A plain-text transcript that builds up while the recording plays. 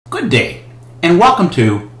Good day, and welcome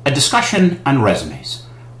to a discussion on resumes.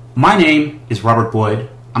 My name is Robert Boyd.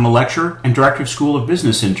 I'm a lecturer and director of School of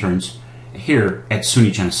Business Interns here at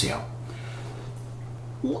SUNY Geneseo.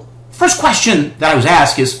 First question that I was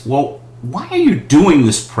asked is, well, why are you doing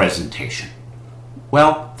this presentation?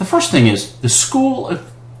 Well, the first thing is the School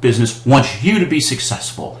of Business wants you to be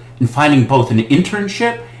successful in finding both an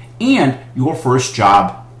internship and your first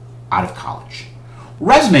job out of college.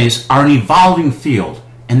 Resumes are an evolving field,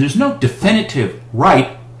 and there's no definitive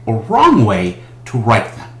right or wrong way to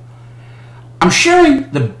write them. I'm sharing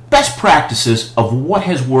the best practices of what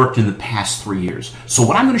has worked in the past 3 years. So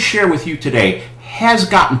what I'm going to share with you today has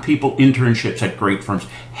gotten people internships at great firms,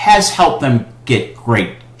 has helped them get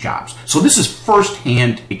great jobs. So this is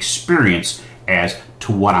firsthand experience as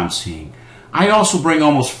to what I'm seeing. I also bring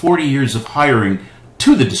almost 40 years of hiring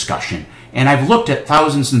to the discussion, and I've looked at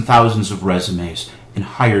thousands and thousands of resumes and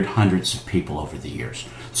hired hundreds of people over the years.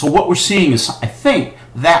 So what we're seeing is, I think,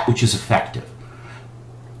 that which is effective.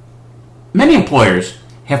 Many employers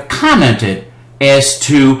have commented as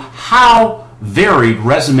to how varied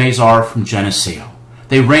resumes are from Geneseo.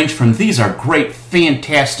 They range from, these are great,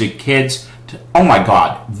 fantastic kids, to, oh my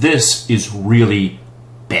God, this is really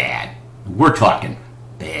bad. We're talking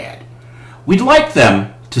bad. We'd like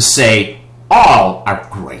them to say, all are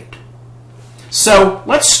great. So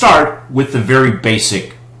let's start with the very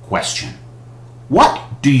basic question.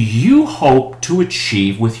 What do you hope to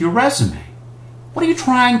achieve with your resume? What are you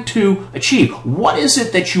trying to achieve? What is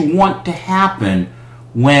it that you want to happen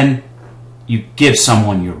when you give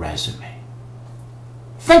someone your resume?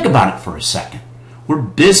 Think about it for a second. We're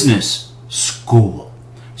business school,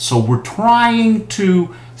 so we're trying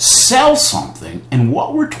to sell something, and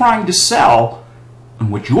what we're trying to sell,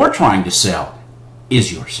 and what you're trying to sell,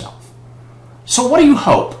 is yourself. So what do you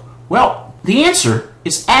hope? Well, the answer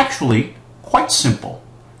is actually quite simple.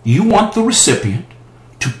 You want the recipient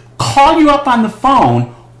to call you up on the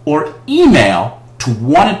phone or email to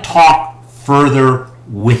want to talk further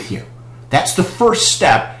with you. That's the first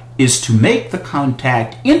step, is to make the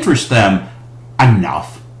contact interest them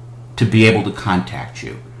enough to be able to contact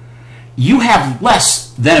you. You have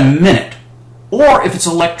less than a minute, or if it's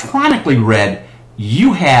electronically read,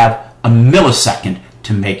 you have a millisecond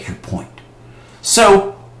to make your point.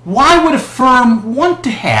 So why would a firm want to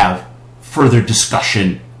have further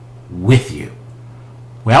discussion with you?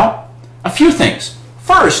 Well, a few things.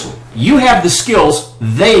 First, you have the skills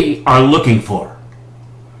they are looking for.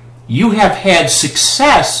 You have had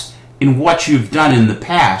success in what you've done in the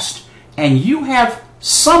past, and you have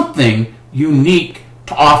something unique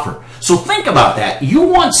to offer. So think about that. You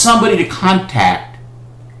want somebody to contact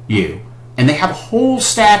you, and they have a whole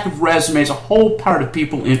stack of resumes, a whole part of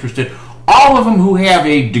people interested, all of them who have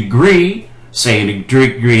a degree, say a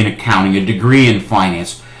degree in accounting, a degree in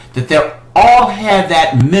finance, that they all have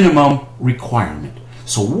that minimum requirement.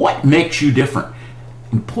 So what makes you different?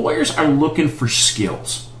 Employers are looking for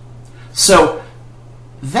skills. So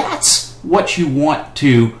that's what you want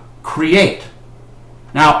to create.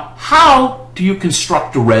 Now, how do you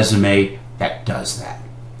construct a resume that does that?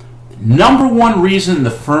 The number one reason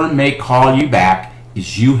the firm may call you back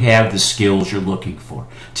is you have the skills you're looking for.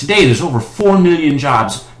 Today, there's over 4 million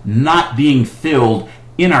jobs not being filled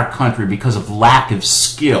in our country because of lack of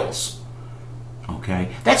skills.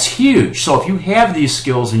 Okay? That's huge. So if you have these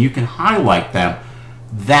skills and you can highlight them,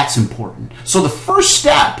 that's important. So the first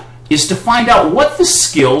step is to find out what the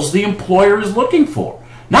skills the employer is looking for.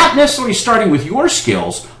 Not necessarily starting with your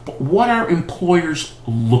skills, but what are employers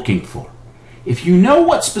looking for? If you know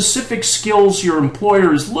what specific skills your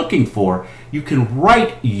employer is looking for, you can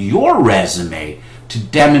write your resume to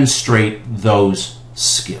demonstrate those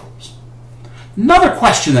skills. Another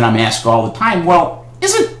question that I'm asked all the time, well,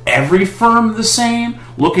 isn't every firm the same,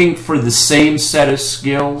 looking for the same set of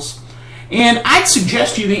skills? And I'd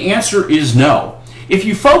suggest to you the answer is no. If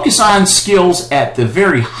you focus on skills at the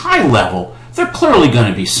very high level, they're clearly going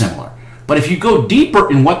to be similar. But if you go deeper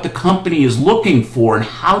in what the company is looking for and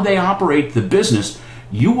how they operate the business,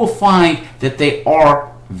 you will find that they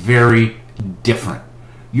are very different.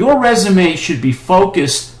 Your resume should be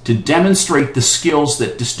focused to demonstrate the skills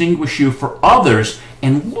that distinguish you from others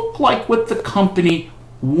and look like what the company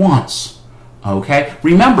wants. Okay?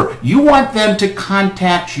 Remember, you want them to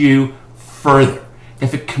contact you further.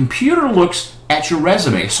 If a computer looks at your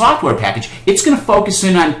resume, a software package, it's going to focus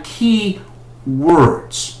in on key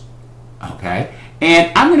words. Okay?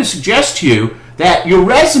 And I'm going to suggest to you that your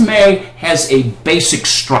resume has a basic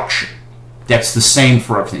structure that's the same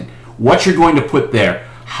for everything. What you're going to put there.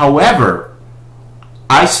 However,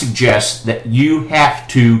 I suggest that you have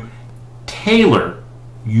to tailor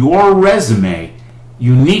your resume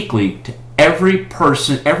uniquely to every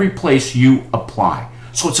person, every place you apply.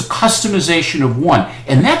 So it's a customization of one,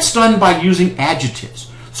 and that's done by using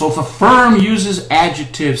adjectives. So if a firm uses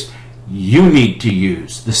adjectives, you need to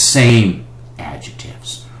use the same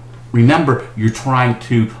adjectives. Remember, you're trying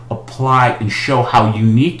to apply and show how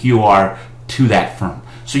unique you are to that firm.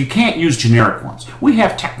 So you can't use generic ones. We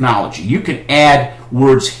have technology. You can add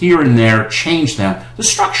words here and there, change them. The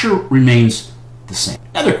structure remains the same.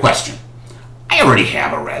 Another question. I already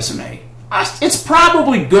have a resume. It's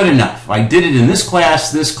probably good enough. I did it in this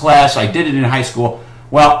class, I did it in high school.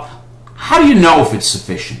 Well, how do you know if it's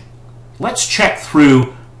sufficient? Let's check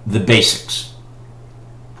through the basics.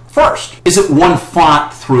 First, is it one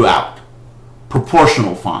font throughout?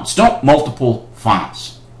 Proportional fonts. Don't multiple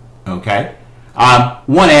fonts. Okay?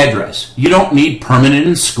 One address. You don't need permanent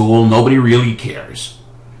in school. Nobody really cares.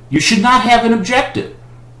 You should not have an objective.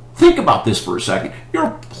 Think about this for a second. You're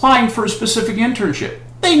applying for a specific internship.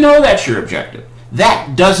 They know that's your objective.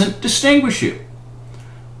 That doesn't distinguish you.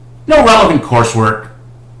 No relevant coursework.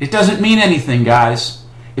 It doesn't mean anything, guys.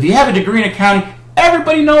 If you have a degree in accounting,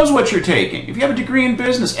 everybody knows what you're taking. If you have a degree in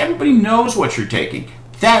business, everybody knows what you're taking.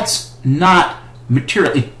 That's not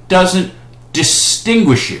material. It doesn't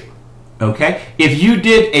distinguish you. Okay? If you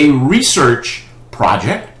did a research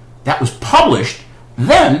project that was published,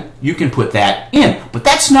 then you can put that in. But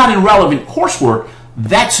that's not in relevant coursework.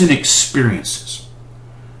 That's in experiences.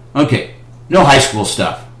 Okay, no high school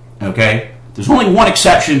stuff. Okay? There's only one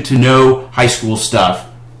exception to no high school stuff,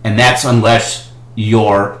 and that's unless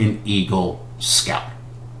you're an Eagle Scout.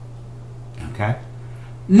 Okay?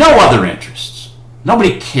 No other interests.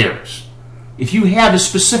 Nobody cares. If you have a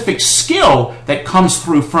specific skill that comes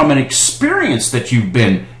through from an experience that you've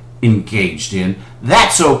been engaged in,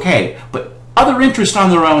 that's okay. But other interest on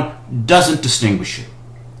their own doesn't distinguish you.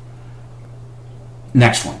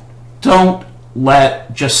 Next one. Don't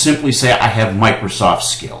just simply say, I have Microsoft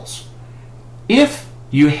skills. If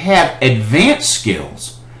you have advanced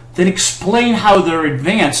skills, then explain how they're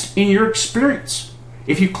advanced in your experience.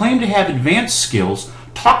 If you claim to have advanced skills,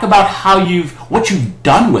 talk about how what you've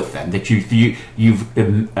done with them, that you've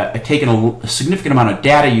taken a significant amount of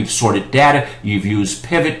data, you've sorted data, you've used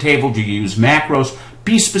pivot tables, you use macros.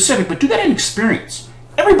 Be specific, but do that in experience.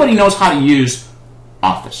 Everybody knows how to use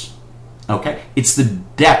Office. Okay? It's the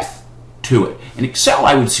depth to it. And Excel,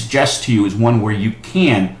 I would suggest to you, is one where you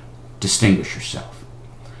can distinguish yourself.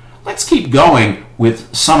 Let's keep going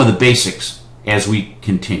with some of the basics as we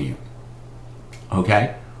continue.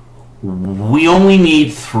 Okay? We only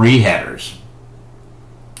need 3 headers.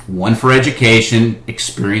 One for education,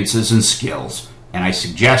 experiences, and skills. And I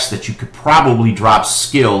suggest that you could probably drop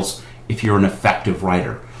skills if you're an effective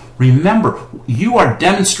writer. Remember, you are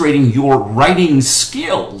demonstrating your writing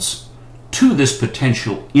skills to this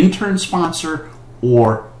potential intern sponsor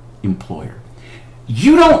or employer.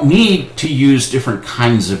 You don't need to use different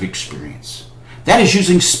kinds of experience. That is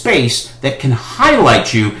using space that can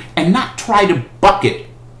highlight you and not try to bucket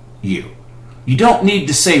you. You don't need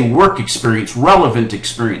to say work experience, relevant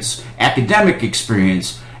experience, academic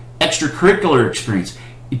experience, extracurricular experience.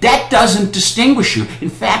 That doesn't distinguish you. In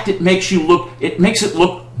fact, it makes it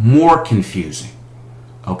look more confusing.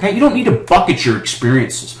 Okay? You don't need to bucket your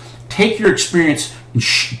experiences. Take your experience and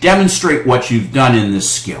demonstrate what you've done in the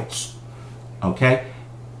skills. Okay?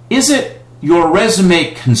 Is it your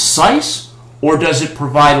resume concise, or does it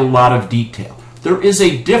provide a lot of detail? There is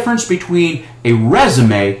a difference between a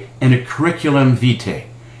resume and a curriculum vitae.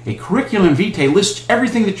 A curriculum vitae lists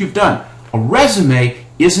everything that you've done. A resume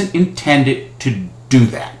isn't intended to do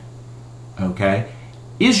that. Okay?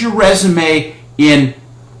 Is your resume in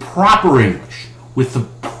proper English with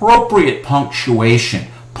appropriate punctuation,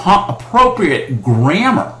 appropriate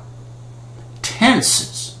grammar,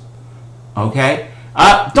 tenses? Okay?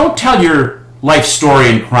 Don't tell your life story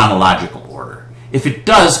in chronological order. If it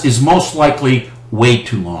does, it's most likely way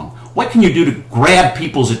too long. What can you do to grab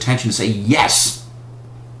people's attention and say, yes,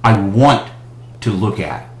 I want to look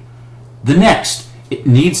at it? The next, it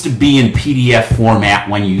needs to be in PDF format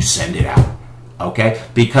when you send it out. Okay?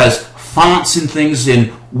 Because fonts and things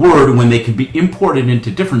in Word, when they can be imported into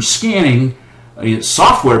different scanning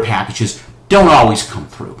software packages, don't always come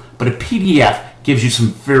through. But a PDF gives you some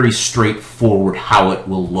very straightforward how it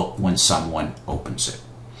will look when someone opens it.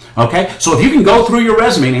 Okay? So if you can go through your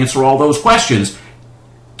resume and answer all those questions,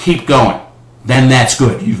 keep going. Then that's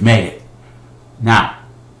good. You've made it. Now,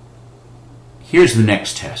 here's the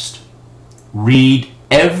next test. Read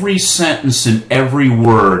every sentence and every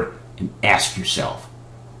word and ask yourself,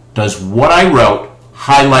 does what I wrote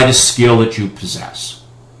highlight a skill that you possess?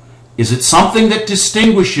 Is it something that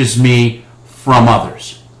distinguishes me from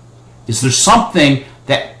others? Is there something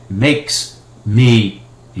makes me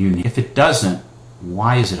unique. If it doesn't,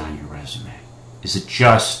 why is it on your resume? Is it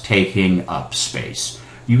just taking up space?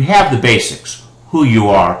 You have the basics, who you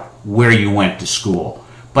are, where you went to school.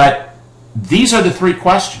 But these are the three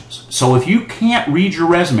questions. So if you can't read your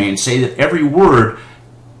resume and say that every word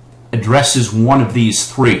addresses one of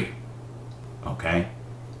these three, okay,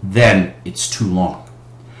 then it's too long.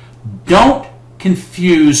 Don't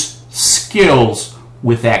confuse skills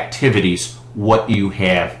with activities, what you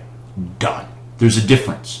have done. There's a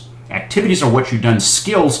difference. Activities are what you've done.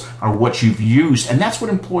 Skills are what you've used, and that's what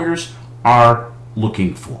employers are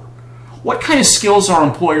looking for. What kind of skills are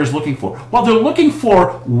employers looking for? Well, they're looking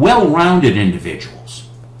for well-rounded individuals,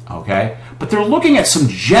 okay? But they're looking at some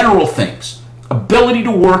general things. Ability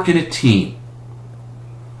to work in a team.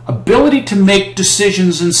 Ability to make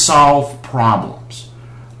decisions and solve problems.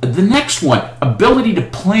 The next one, ability to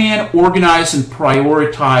plan, organize, and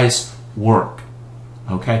prioritize work.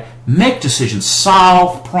 Okay? Make decisions,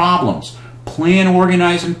 solve problems, plan,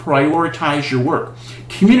 organize, and prioritize your work.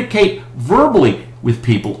 Communicate verbally with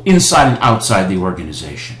people inside and outside the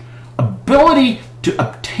organization. Ability to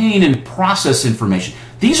obtain and process information.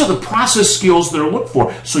 These are the process skills they're looked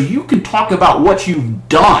for. So you can talk about what you've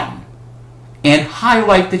done and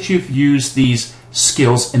highlight that you've used these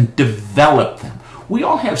skills and developed them. We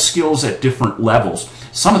all have skills at different levels.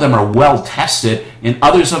 Some of them are well tested, and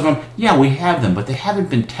others of them, yeah, we have them, but they haven't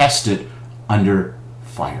been tested under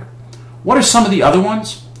fire. What are some of the other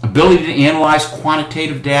ones? Ability to analyze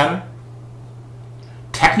quantitative data.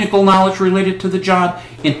 Technical knowledge related to the job.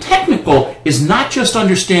 And technical is not just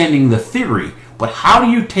understanding the theory, but how do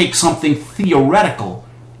you take something theoretical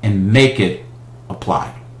and make it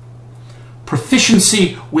applied.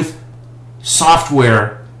 Proficiency with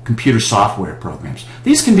software, computer software programs.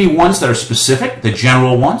 These can be ones that are specific, the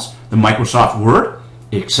general ones, the Microsoft Word,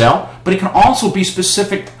 Excel, but it can also be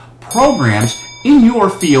specific programs in your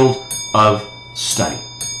field of study.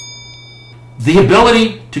 The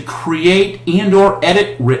ability to create and or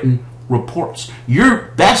edit written reports.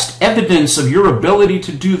 Your best evidence of your ability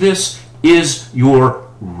to do this is your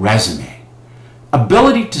resume.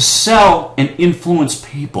 Ability to sell and influence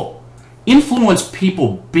people. Influence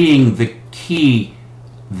people being the key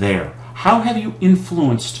there. How have you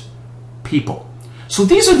influenced people? So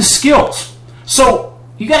these are the skills. So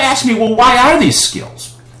you got to ask me, well, why are these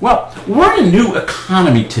skills? Well, we're in a new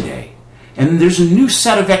economy today, and there's a new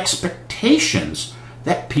set of expectations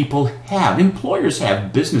that people have, employers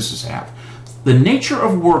have, businesses have. The nature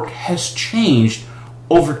of work has changed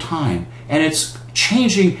over time, and it's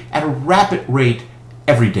changing at a rapid rate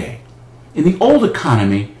every day. In the old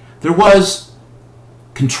economy, there was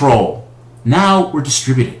control. Now we're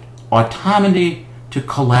distributed. Autonomy to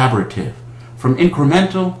collaborative. From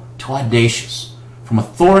incremental to audacious. From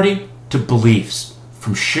authority to beliefs.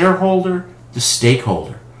 From shareholder to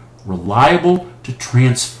stakeholder. Reliable to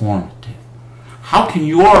transformative. How can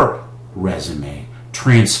your resume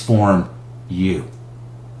transform you?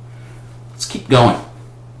 Let's keep going.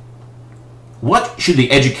 What should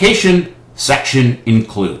the education section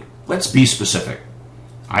include? Let's be specific.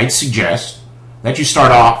 I'd suggest that you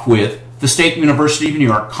start off with the State University of New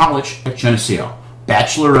York College at Geneseo.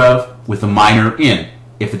 Bachelor of with a minor in,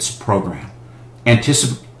 if it's a program.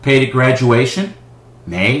 Anticipated graduation,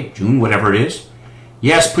 May, June, whatever it is.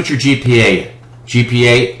 Yes, put your GPA in.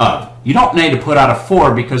 GPA of. You don't need to put out a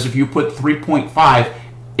 4 because if you put 3.5,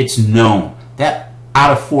 it's known. That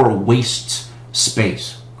out of 4 wastes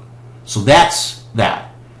space. So that's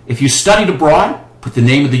that. If you studied abroad, put the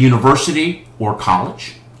name of the university or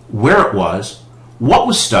college, where it was, what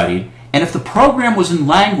was studied, and if the program was in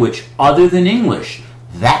language other than English,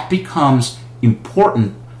 that becomes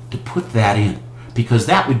important to put that in because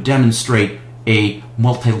that would demonstrate a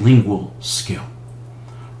multilingual skill.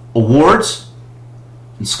 Awards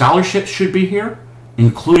and scholarships should be here,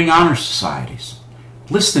 including honor societies.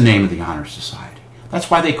 List the name of the honor society.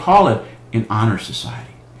 That's why they call it an honor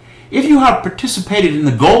society. If you have participated in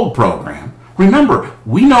the gold program, remember,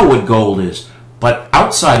 we know what gold is, but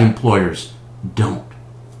outside employers don't.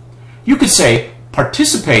 You could say,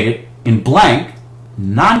 participated in blank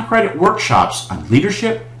non-credit workshops on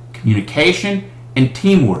leadership, communication, and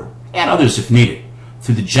teamwork, and others if needed,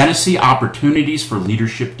 through the Geneseo Opportunities for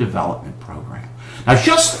Leadership Development Program. Now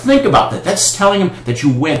just think about that. That's telling them that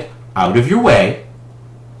you went out of your way,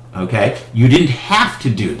 okay? You didn't have to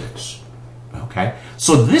do this, okay?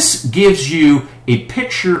 So this gives you a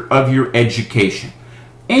picture of your education.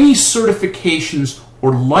 Any certifications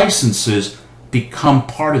or licenses become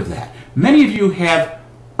part of that. Many of you have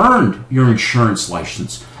earned your insurance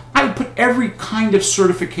license. I would put every kind of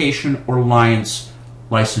certification or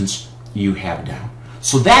license you have down.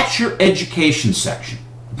 So that's your education section.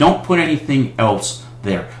 Don't put anything else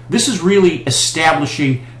there. This is really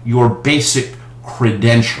establishing your basic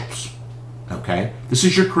credentials. Okay? This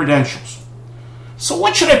is your credentials. So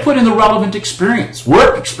what should I put in the relevant experience?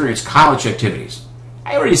 Work experience, college activities.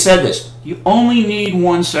 I already said this. You only need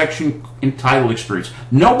one section entitled experience.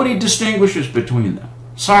 Nobody distinguishes between them.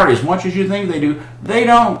 Sorry, as much as you think they do, they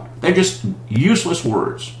don't. They're just useless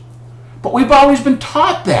words. But we've always been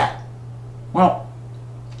taught that. Well,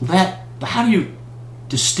 how do you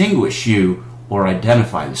distinguish you or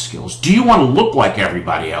identify the skills? Do you want to look like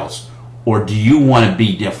everybody else, or do you want to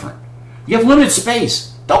be different? You have limited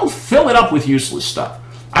space. Don't fill it up with useless stuff.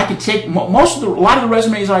 I could take a lot of the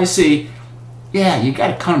resumes I see. Yeah, you got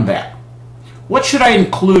to cut them back. What should I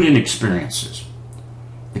include in experiences?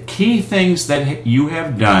 The key things that you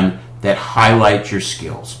have done that highlight your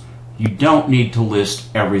skills. You don't need to list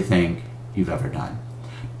everything you've ever done.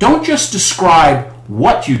 Don't just describe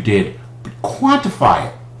what you did, but quantify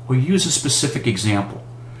it or use a specific example.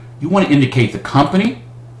 You want to indicate the company,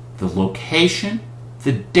 the location,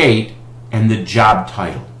 the date, and the job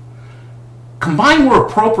title. Combine where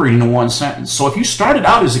appropriate into one sentence. So if you started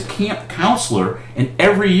out as a camp counselor and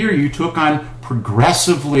every year you took on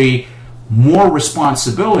progressively more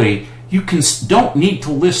responsibility, you don't need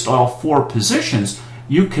to list all 4 positions.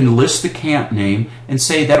 You can list the camp name and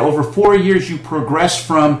say that over 4 years you progressed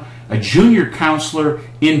from a junior counselor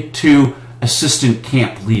into assistant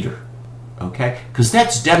camp leader. Okay? Because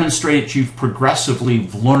that's demonstrated you've progressively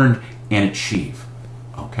learned and achieved.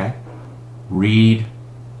 Okay? Read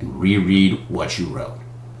and reread what you wrote.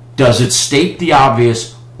 Does it state the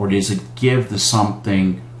obvious, or does it give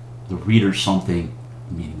the reader something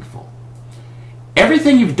meaningful?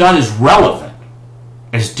 Everything you've done is relevant,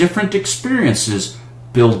 as different experiences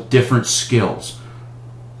build different skills.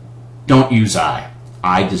 Don't use I.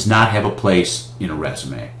 I does not have a place in a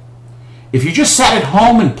resume. If you just sat at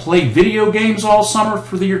home and played video games all summer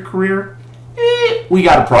for your career, we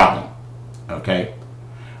got a problem. Okay?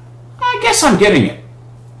 I guess I'm getting it.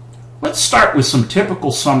 Let's start with some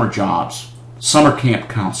typical summer jobs. Summer camp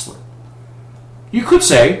counselor. You could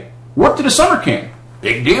say, worked at a summer camp.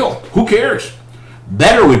 Big deal. Who cares?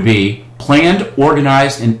 Better would be planned,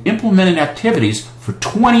 organized, and implemented activities for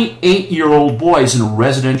 28-year-old boys in a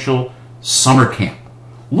residential summer camp.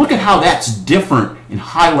 Look at how that's different and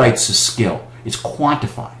highlights a skill. It's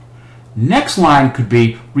quantified. Next line could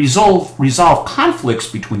be resolve conflicts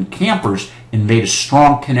between campers and made a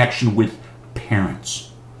strong connection with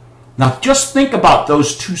parents. Now just think about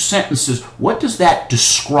those 2 sentences. What does that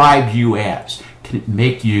describe you as? Can it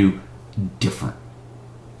make you different?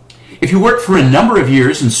 If you worked for a number of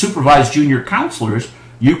years and supervised junior counselors,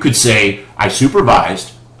 you could say, I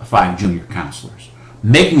supervised 5 junior counselors.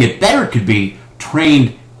 Making it better could be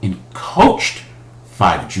trained and coached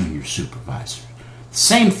 5 junior supervisors.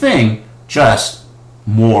 Same thing, just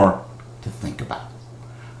more to think about.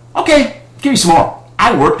 Okay, give me some more.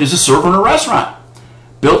 I worked as a server in a restaurant.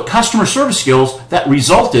 Built customer service skills that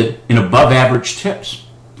resulted in above average tips.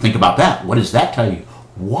 Think about that. What does that tell you?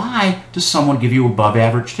 Why does someone give you above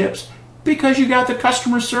average tips? Because you got the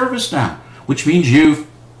customer service down, which means you've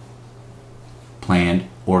planned,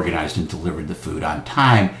 organized, and delivered the food on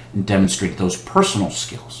time and demonstrated those personal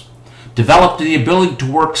skills. Developed the ability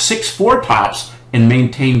to work 6-4 tops and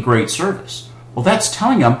maintain great service. Well, that's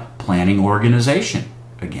telling them planning organization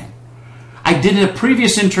again. I did a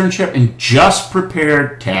previous internship and just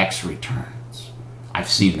prepared tax returns. I've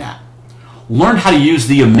seen that. Learned how to use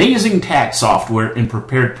the amazing tax software and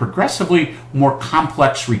prepared progressively more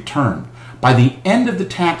complex return. By the end of the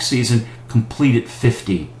tax season, completed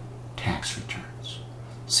 50 tax returns.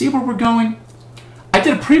 See where we're going? I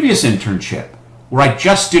did a previous internship where I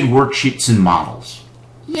just did worksheets and models.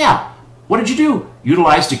 Yeah, what did you do?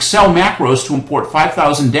 Utilized Excel macros to import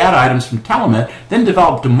 5,000 data items from Telemet, then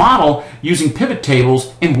developed a model using pivot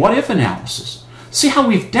tables and what-if analysis. See how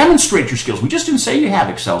we've demonstrated your skills. We just didn't say you have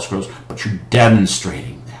Excel skills, but you're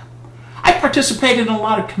demonstrating them. I participated in a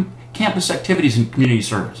lot of campus activities and community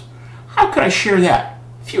service. How could I share that?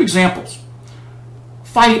 A few examples.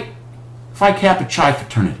 Phi Kappa Chi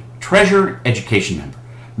fraternity, treasurer, education member.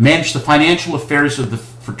 Managed the financial affairs of the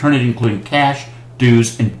fraternity, including cash,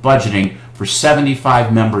 dues, and budgeting for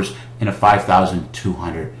 75 members in a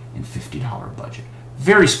 $5,250 budget.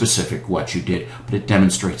 Very specific what you did, but it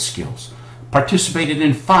demonstrates skills. Participated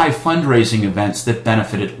in 5 fundraising events that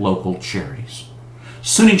benefited local charities.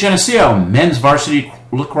 SUNY Geneseo men's varsity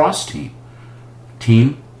lacrosse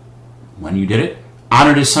team, when you did it,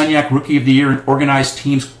 honored as Sunyak Rookie of the Year and organized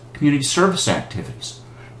teams' community service activities.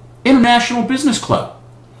 International Business Club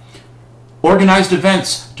organized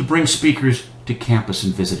events to bring speakers to campus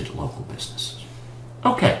and visited local businesses.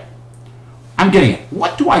 Okay, I'm getting it.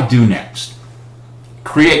 What do I do next?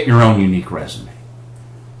 Create your own unique resume.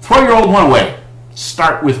 Throw your old one away.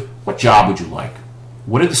 Start with, what job would you like?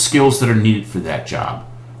 What are the skills that are needed for that job?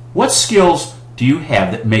 What skills do you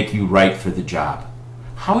have that make you right for the job?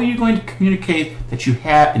 How are you going to communicate that you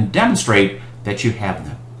have and demonstrate that you have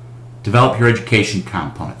them? Develop your education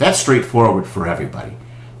component. That's straightforward for everybody.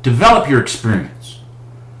 Develop your experience.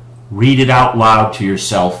 Read it out loud to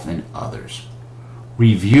yourself and others.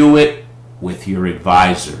 Review it with your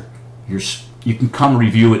advisor. You can come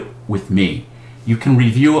review it with me. You can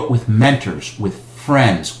review it with mentors, with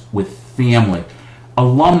friends, with family,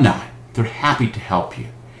 alumni. They're happy to help you.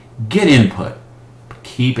 Get input. But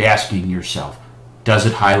keep asking yourself, does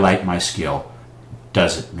it highlight my skill?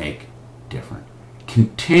 Does it make different?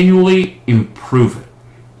 Continually improve it.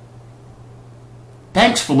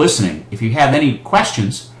 Thanks for listening. If you have any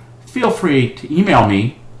questions, feel free to email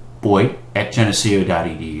me,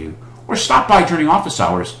 boyd@geneseo.edu, or stop by during office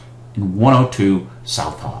hours in 102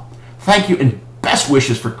 South Hall. Thank you and best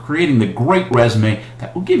wishes for creating the great resume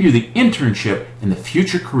that will give you the internship and the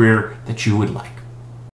future career that you would like.